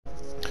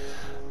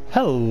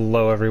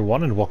Hello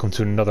everyone and welcome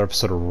to another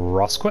episode of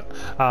Rosquit.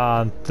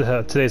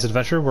 Today's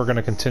adventure we're going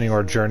to continue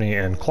our journey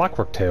in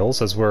Clockwork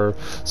Tales as we're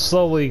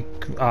slowly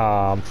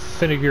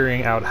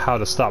figuring out how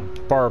to stop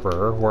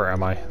Barber. Where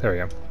am I? There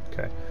I am.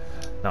 Okay.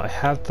 Now I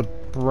have the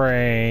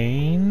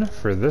brain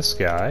for this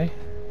guy.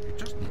 It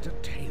just needs a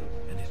tail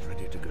and it's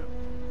ready to go.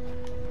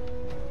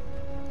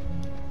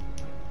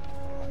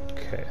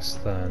 Okay, so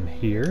then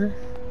here.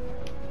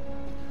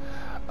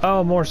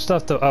 Oh, more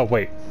stuff to... Oh,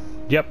 wait.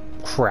 Yep.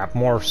 Crap,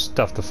 more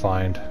stuff to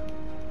find.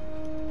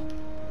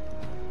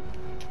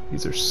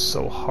 These are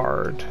so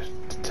hard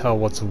to tell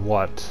what's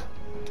what.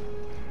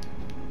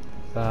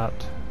 That.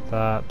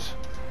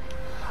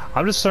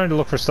 I'm just starting to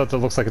look for stuff that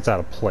looks like it's out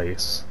of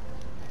place.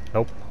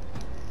 Nope.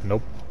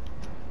 Nope.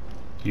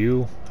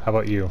 You? How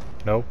about you?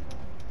 Nope.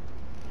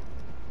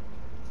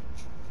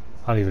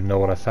 I don't even know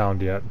what I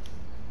found yet.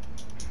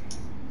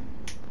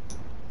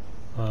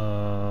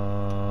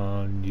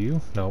 You?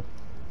 Nope.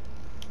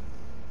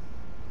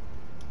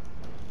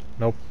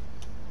 Nope.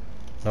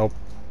 Nope.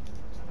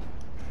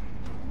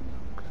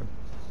 Okay.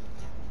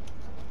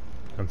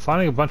 I'm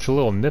finding a bunch of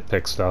little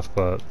nitpick stuff,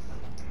 but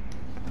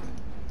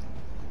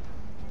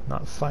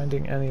not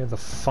finding any of the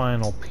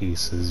final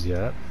pieces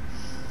yet.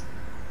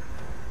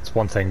 It's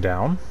one thing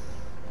down.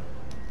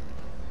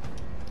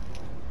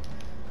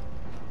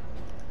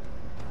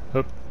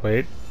 Oop,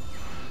 wait.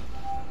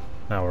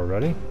 Now we're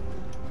ready.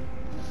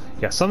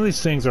 Yeah, some of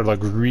these things are like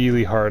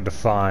really hard to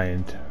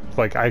find.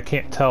 Like, I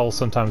can't tell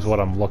sometimes what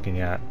I'm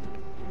looking at.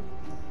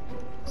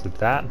 Is it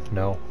that?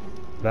 No.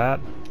 That?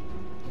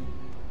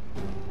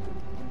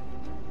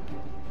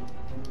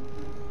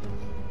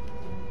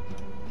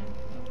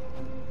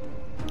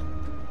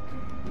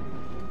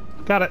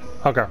 Got it.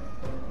 Okay.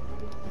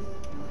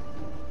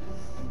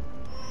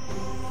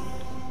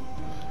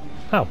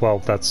 Oh, well,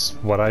 that's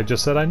what I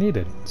just said I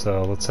needed.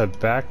 So let's head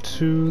back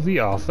to the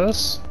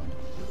office.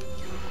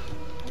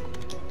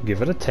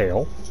 Give it a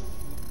tail.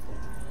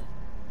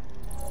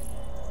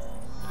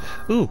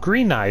 Ooh,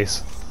 green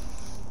eyes.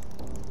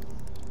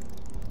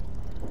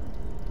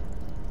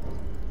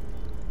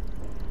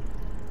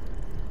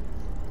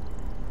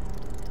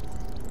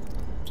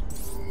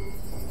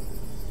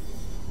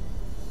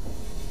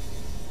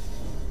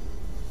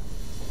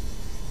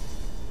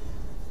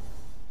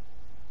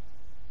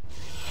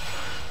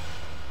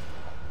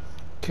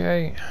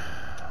 Okay.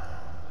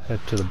 Head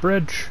to the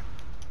bridge.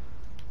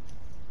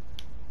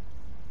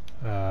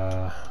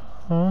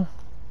 Huh?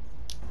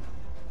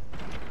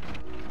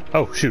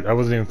 Oh, shoot, I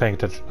wasn't even paying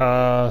attention.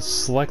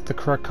 Select the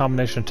correct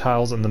combination of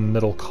tiles in the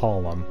middle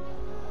column.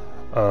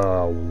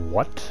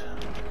 What?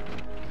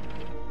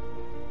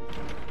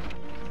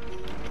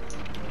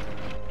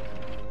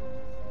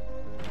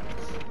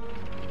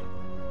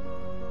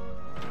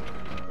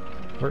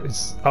 Where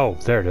is... Oh,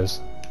 there it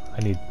is. I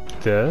need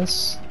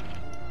this.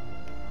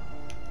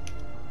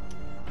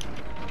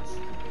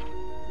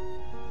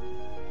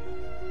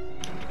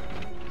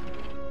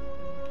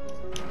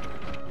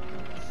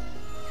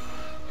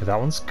 Okay, that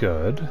one's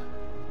good.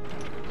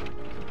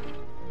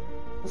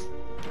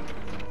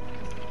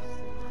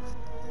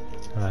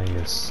 And I need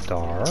a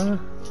star.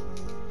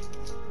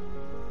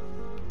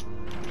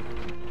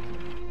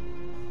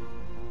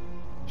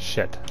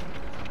 Shit.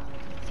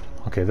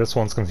 Okay, this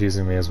one's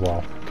confusing me as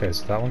well. Okay,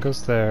 so that one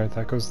goes there,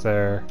 that goes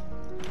there.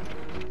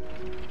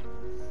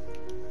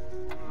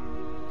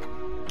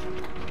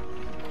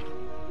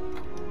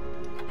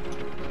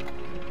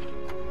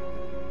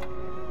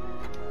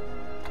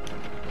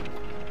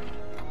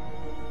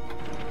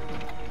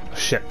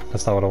 Shit,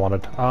 that's not what I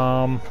wanted.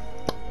 I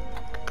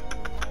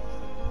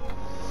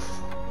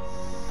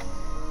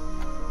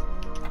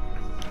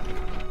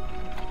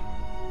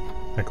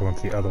think I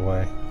went the other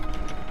way.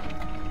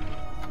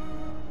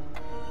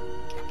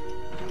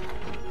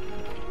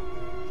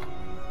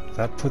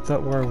 That put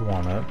that where I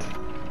want it.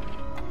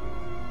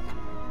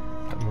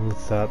 That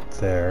moved that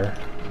there.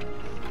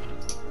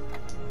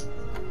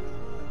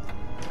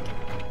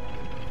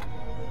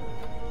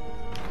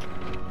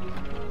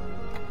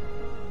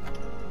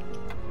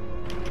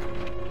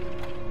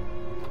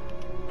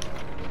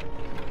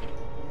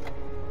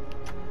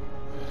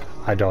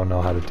 I don't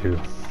know how to do.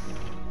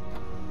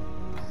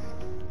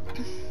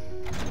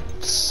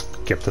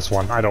 Skip this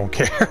one. I don't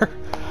care.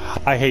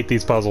 I hate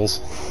these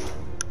puzzles.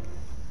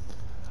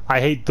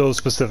 I hate those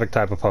specific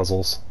type of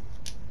puzzles.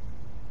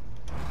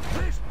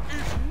 This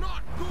is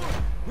not good.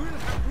 We'll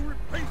have to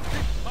replace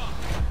this part.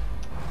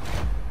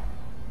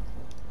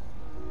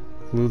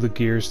 Glue the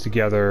gears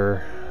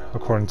together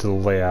according to the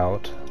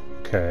layout.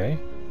 Okay.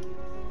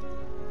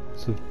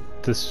 So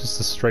this is just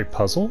a straight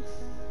puzzle?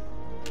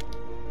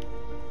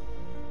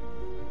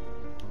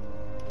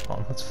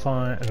 Oh, that's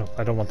fine.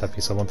 I don't want that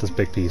piece. I want this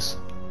big piece.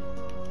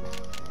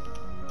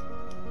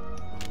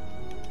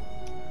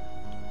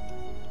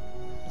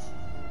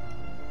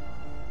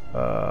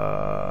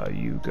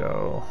 You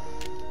go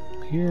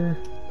here.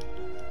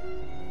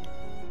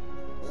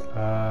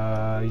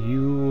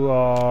 You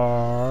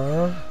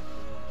are...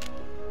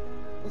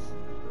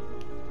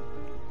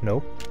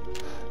 Nope.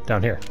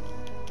 Down here.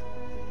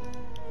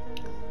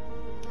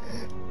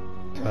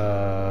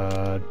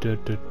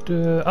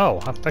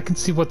 Oh, I can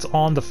see what's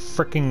on the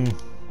frickin'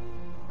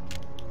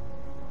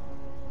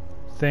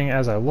 thing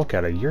as I look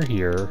at it. You're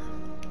here.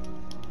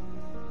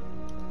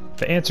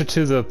 The answer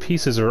to the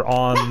pieces are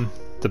on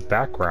the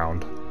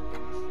background.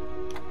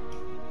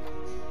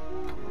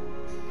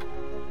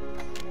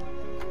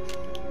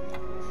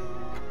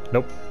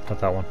 Nope, not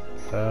that one.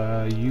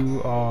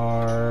 You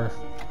are...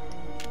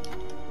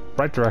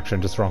 right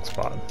direction, just wrong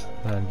spot.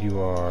 And you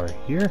are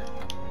here.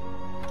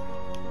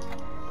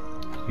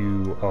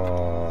 You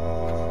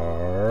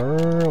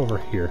are over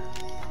here.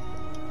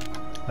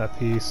 That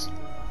piece.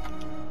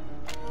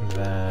 And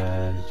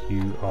then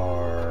you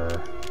are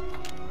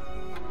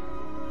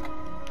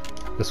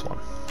this one.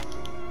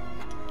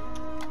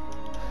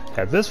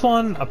 Yeah, this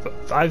one,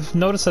 I've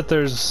noticed that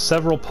there's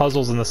several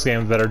puzzles in this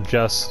game that are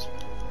just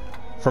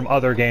from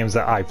other games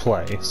that I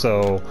play.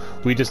 So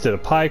we just did a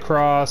pie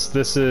cross.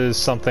 This is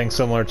something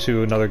similar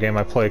to another game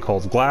I play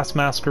called Glass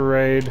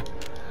Masquerade.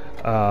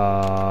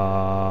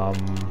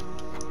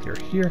 You're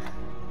here.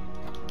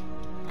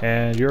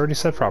 And you already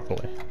said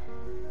properly.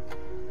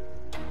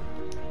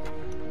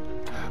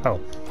 Oh.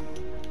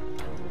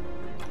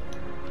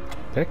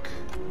 Pick.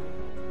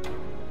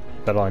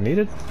 Is that all I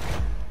needed?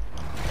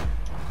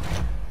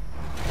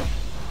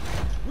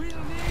 We'll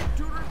need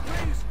to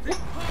replace this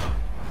part.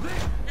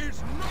 This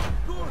is not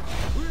good.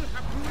 We'll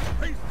have to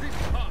replace this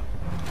part.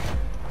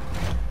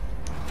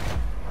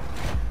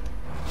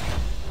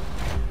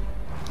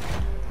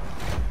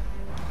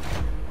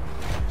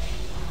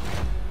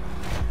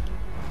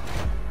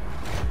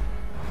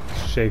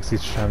 Shakes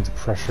each time the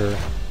pressure.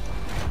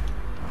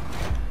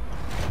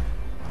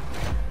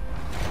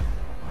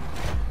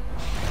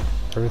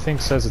 Everything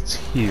says it's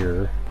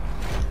here.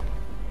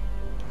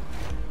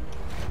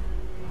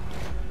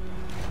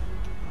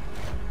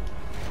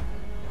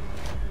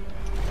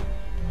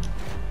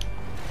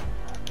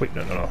 Wait,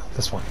 no,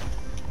 this one.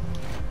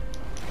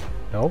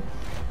 Nope.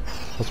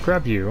 Let's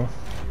grab you.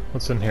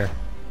 What's in here?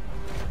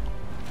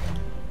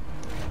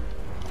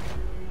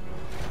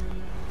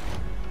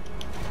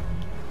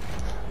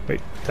 Wait,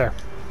 there.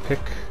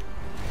 Pick.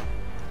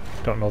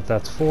 Don't know what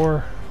that's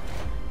for.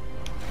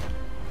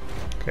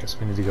 Okay, so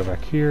we need to go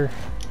back here.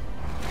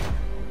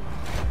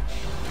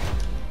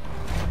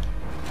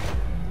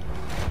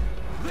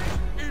 This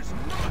is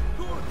not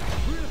good.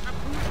 We'll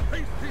have to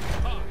replace this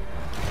part.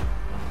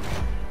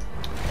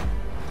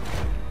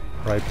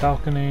 Right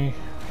balcony.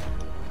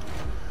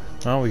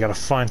 Well, we gotta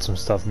find some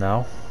stuff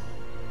now.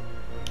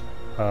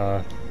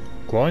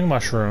 Glowing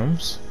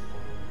mushrooms.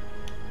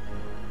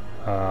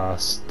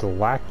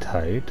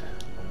 Stalactite.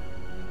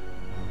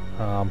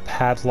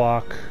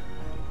 Padlock.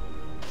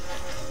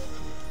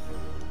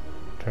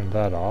 Turn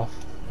that off.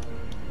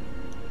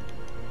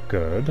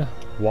 Good.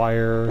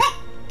 Wire.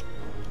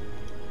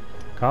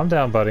 Calm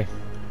down, buddy.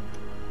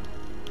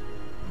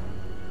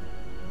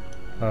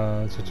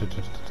 An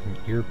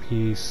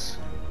earpiece.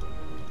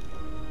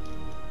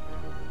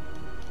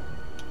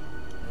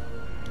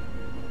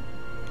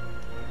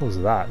 What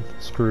was that?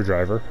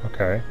 Screwdriver.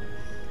 Okay.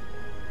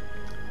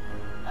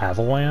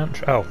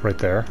 Avalanche. Oh, right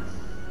there.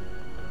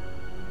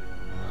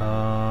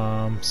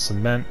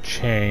 Cement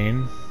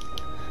chain.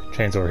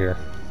 Chain's over here.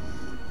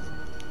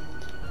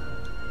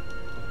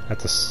 At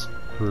the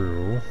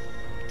screw.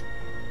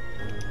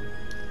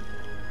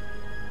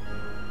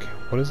 Okay,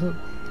 what is it?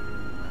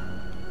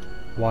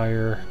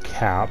 Wire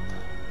cap.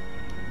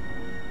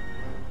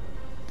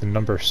 The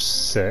number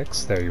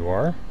 6, there you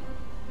are.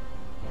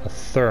 A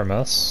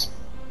thermos.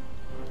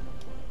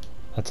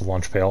 That's a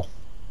lunch pail.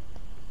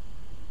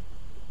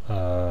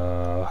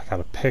 I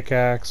got a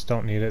pickaxe,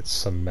 don't need it.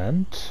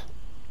 Cement.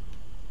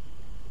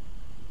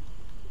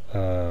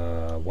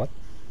 What?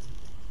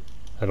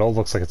 It all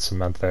looks like it's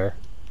cement there.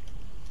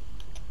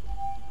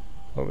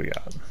 What we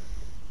got?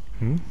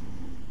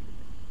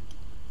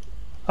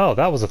 Oh,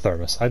 that was a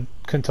thermos. I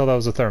couldn't tell that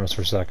was a thermos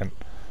for a second.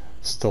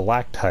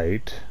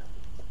 Stalactite.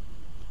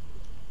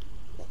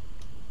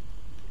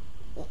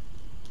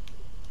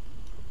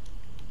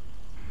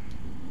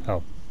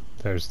 Oh,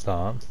 there's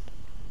that.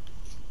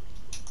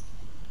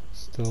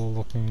 Still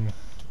looking.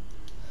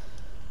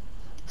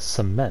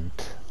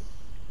 Cement.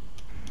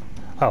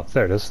 Oh,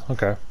 there it is.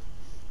 Okay.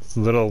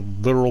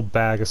 Literal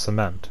bag of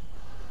cement.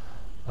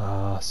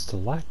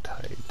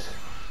 Stalactite.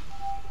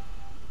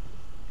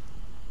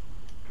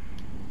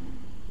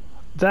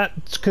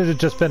 That could have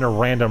just been a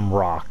random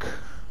rock.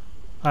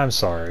 I'm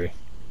sorry.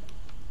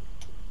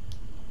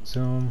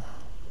 Zoom.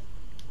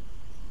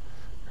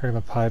 Crack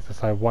the pipe.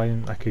 If I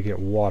widen, I could get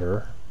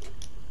water.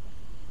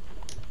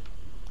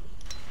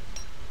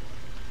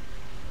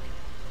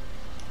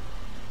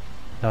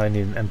 Now I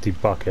need an empty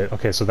bucket.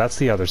 Okay, so that's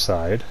the other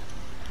side.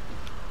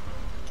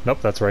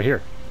 Nope, that's right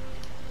here.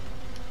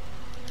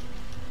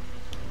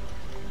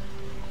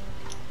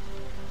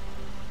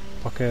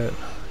 Bucket.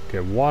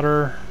 Get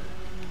water.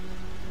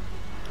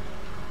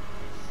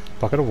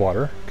 Bucket of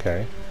water.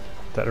 Okay.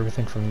 Is that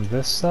everything from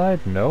this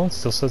side? No, it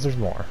still says there's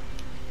more.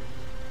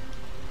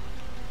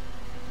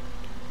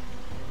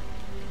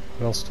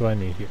 What else do I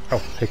need here?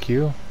 Oh, pick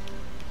you.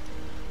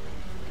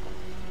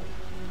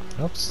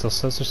 Nope, still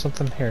says there's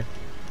something here.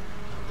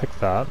 Pick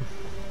that.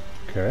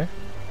 Okay.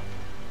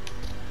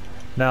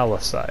 Now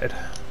left side.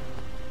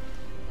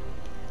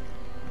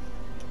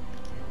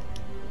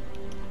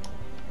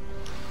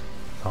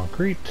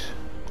 Concrete.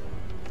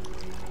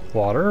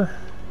 Water.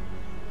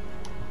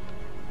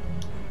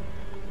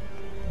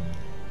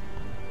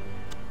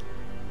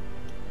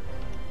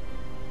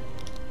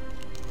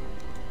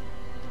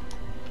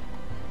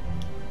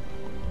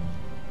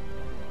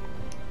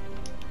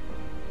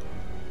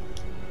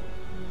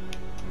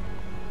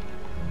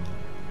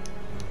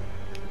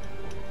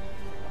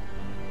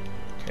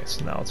 Okay,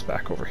 so now it's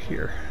back over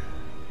here.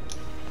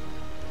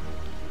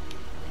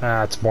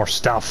 Ah, it's more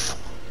stuff.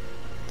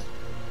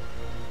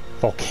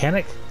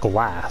 Volcanic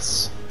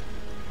glass.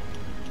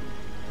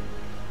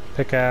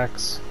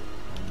 Pickaxe.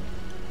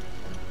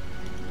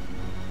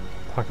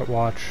 Pocket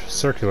watch.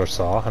 Circular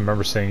saw. I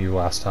remember seeing you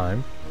last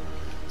time.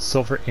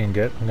 Silver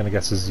ingot. I'm gonna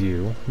guess is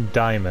you.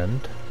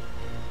 Diamond.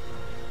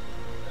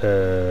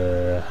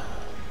 What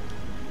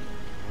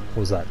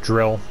was that?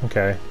 Drill.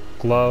 Okay.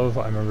 Glove.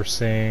 I remember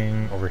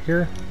seeing over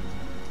here.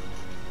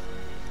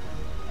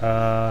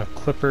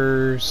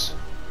 Clippers.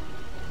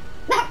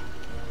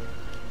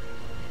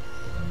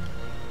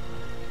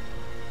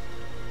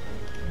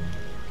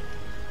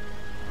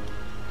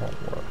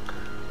 Won't work.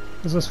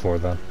 What's this for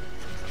then?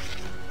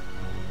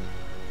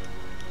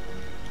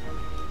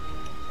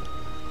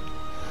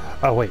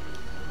 Oh wait.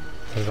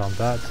 Put it on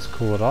that to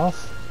cool it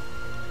off.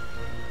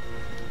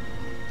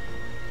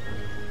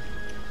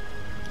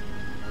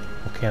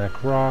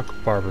 Volcanic rock,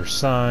 barber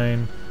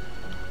sign,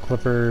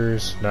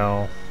 clippers,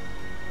 no.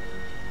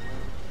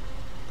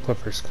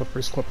 Clippers,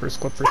 clippers, clippers,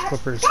 clippers,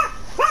 clippers.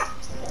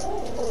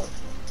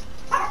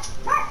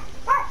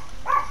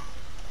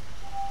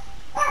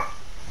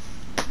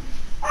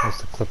 There's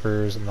the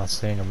clippers, I'm not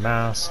seeing a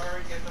mask.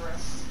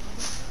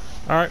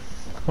 Alright,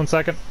 1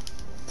 second.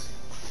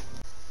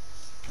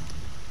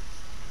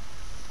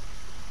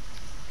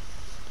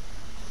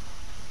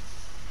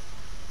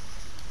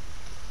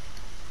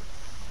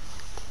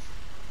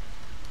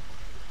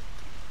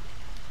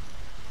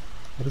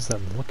 What is that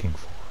I'm looking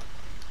for?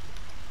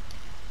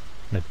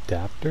 An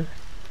adapter?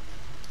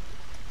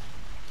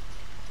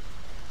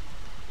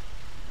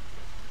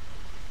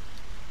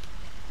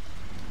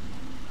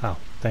 Oh,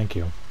 thank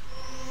you.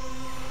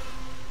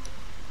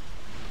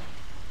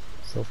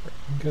 Silver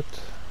ingot.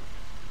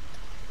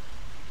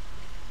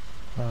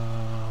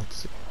 Let's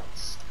see,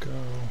 let's go.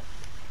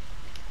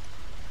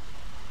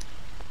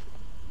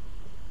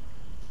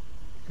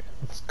 Okay,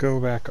 let's go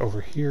back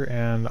over here,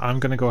 and I'm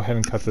going to go ahead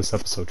and cut this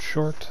episode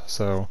short,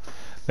 so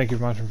thank you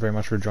very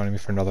much for joining me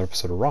for another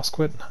episode of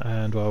Rosquit,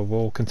 and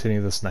we'll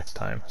continue this next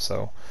time.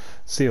 So,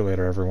 see you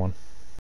later, everyone.